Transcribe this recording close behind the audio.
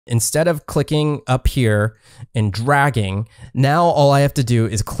Instead of clicking up here and dragging, now all I have to do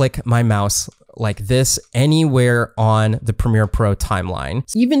is click my mouse like this anywhere on the Premiere Pro timeline.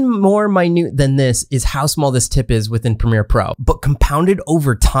 Even more minute than this is how small this tip is within Premiere Pro. But compounded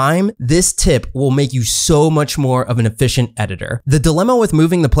over time, this tip will make you so much more of an efficient editor. The dilemma with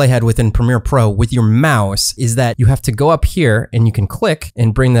moving the playhead within Premiere Pro with your mouse is that you have to go up here and you can click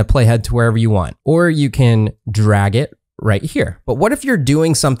and bring the playhead to wherever you want, or you can drag it right here. But what if you're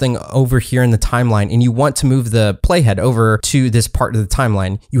doing something over here in the timeline and you want to move the playhead over to this part of the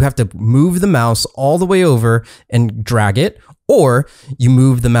timeline? You have to move the mouse all the way over and drag it, or you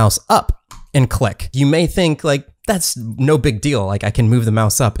move the mouse up and click. You may think like, that's no big deal. Like I can move the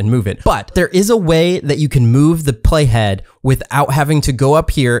mouse up and move it. But there is a way that you can move the playhead without having to go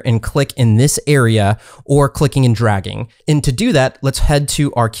up here and click in this area or clicking and dragging. And to do that, let's head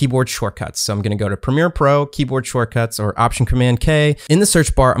to our keyboard shortcuts. So I'm going to go to Premiere Pro, keyboard shortcuts, or Option Command K. In the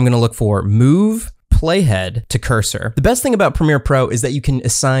search bar, I'm going to look for Move Playhead to Cursor. The best thing about Premiere Pro is that you can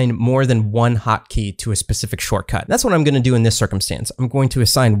assign more than one hotkey to a specific shortcut. That's what I'm going to do in this circumstance. I'm going to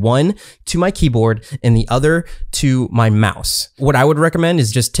assign one to my keyboard and the other to my mouse. What I would recommend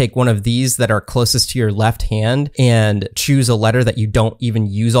is just take one of these that are closest to your left hand and choose a letter that you don't even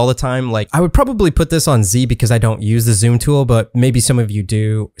use all the time. Like I would probably put this on Z because I don't use the zoom tool, but maybe some of you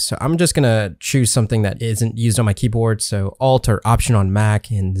do. So I'm just going to choose something that isn't used on my keyboard. So Alt or Option on Mac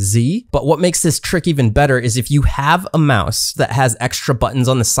and Z. But what makes this tricky even better is if you have a mouse that has extra buttons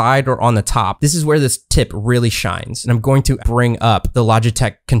on the side or on the top. This is where this tip really shines. And I'm going to bring up the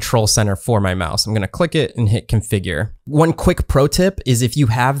Logitech control center for my mouse. I'm going to click it and hit configure. One quick pro tip is if you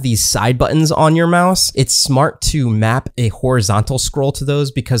have these side buttons on your mouse, it's smart to map a horizontal scroll to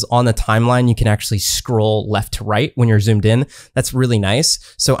those, because on the timeline, you can actually scroll left to right when you're zoomed in. That's really nice.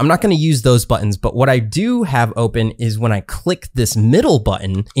 So I'm not going to use those buttons, but what I do have open is when I click this middle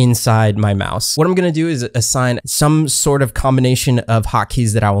button inside my mouse. What I'm going to do is assign some sort of combination of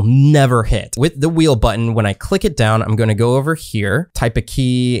hotkeys that I will never hit. With the wheel button, when I click it down, I'm going to go over here, type a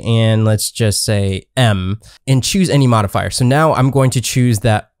key, and let's just say M, and choose any modifier. So now I'm going to choose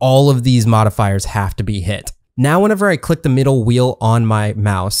that all of these modifiers have to be hit. Now, whenever I click the middle wheel on my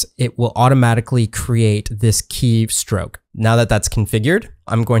mouse, it will automatically create this key stroke. Now that that's configured,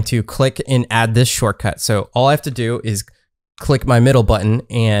 I'm going to click and add this shortcut. So all I have to do is click my middle button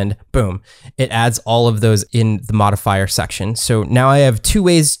and boom, it adds all of those in the modifier section. So now I have two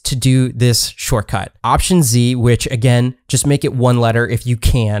ways to do this shortcut. Option Z, which again, just make it one letter if you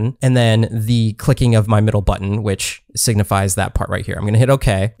can, and then the clicking of my middle button, which signifies that part right here. I'm gonna hit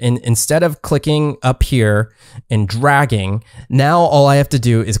OK. And instead of clicking up here and dragging, now all I have to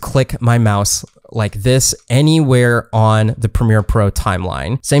do is click my mouse like this anywhere on the Premiere Pro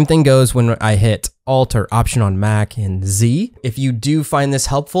timeline. Same thing goes when I hit Alt or Option on Mac and Z. If you do find this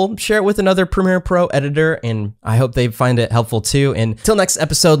helpful, share it with another Premiere Pro editor, and I hope they find it helpful too. And until next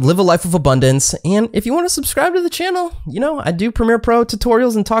episode, live a life of abundance. And if you want to subscribe to the channel, you know, I do Premiere Pro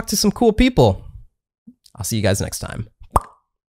tutorials and talk to some cool people. I'll see you guys next time.